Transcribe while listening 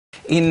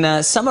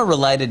In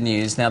summer-related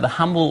news, now the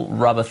humble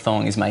rubber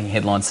thong is making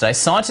headlines today.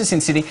 Scientists in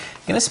Sydney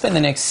are going to spend the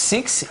next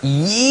 6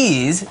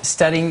 years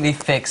studying the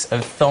effects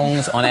of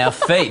thongs on our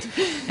feet.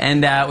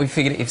 And we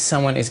figured if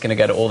someone is going to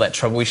go to all that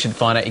trouble, we should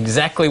find out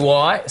exactly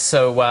why.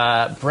 So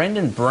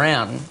Brenden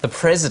Brown, the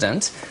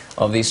president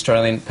of the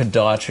Australian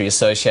Podiatry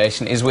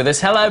Association, is with us.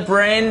 Hello,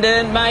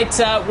 Brenden. Mate,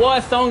 why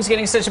are thongs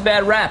getting such a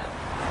bad rap?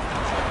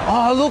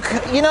 Oh, look,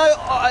 you know,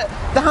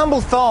 the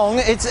humble thong,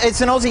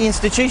 it's an Aussie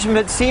institution,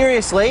 but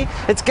seriously,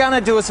 it's going to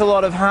do us a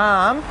lot of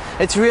harm.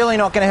 It's really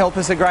not going to help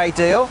us a great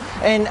deal.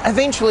 And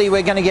eventually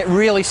we're going to get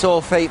really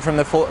sore feet from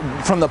the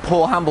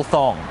poor humble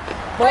thong.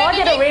 Well, I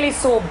get a really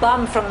sore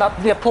bum from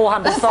the poor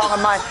humble thong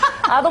on my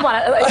other one.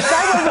 If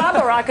they were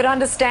rubber, I could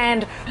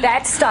understand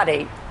that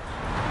study.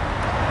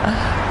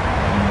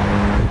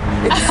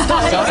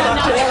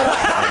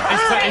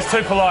 It's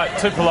too polite.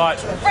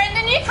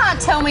 Brenden, you can't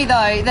tell me,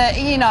 though, that,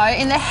 you know,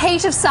 in the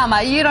heat of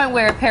summer, you don't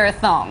wear a pair of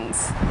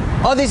thongs.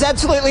 Oh, there's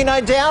absolutely no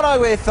doubt I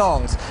wear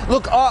thongs.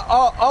 Look,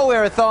 I'll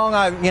wear a thong.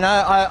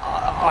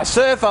 I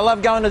surf. I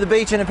love going to the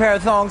beach in a pair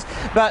of thongs.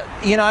 But,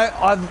 you know,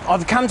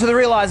 I've come to the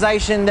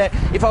realisation that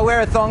if I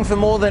wear a thong for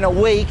more than a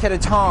week at a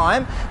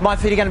time, my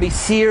feet are going to be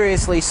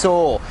seriously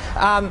sore.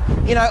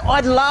 You know,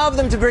 I'd love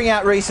them to bring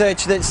out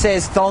research that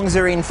says thongs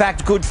are in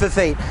fact good for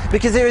feet,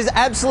 because there is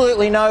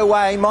absolutely no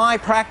way my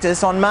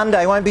practice on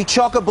Monday won't be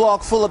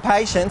chock-a-block full of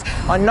patients.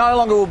 I no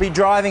longer will be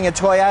driving a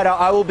Toyota.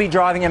 I will be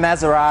driving a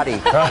Maserati.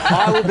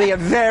 I will be a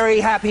very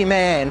happy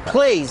man.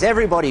 Please,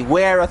 everybody,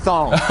 wear a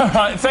thong. All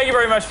right, thank you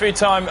very much for your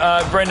time,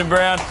 Brenden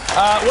Brown.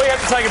 We have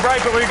to take a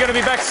break, but we're going to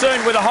be back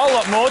soon with a whole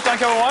lot more. Don't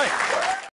go away.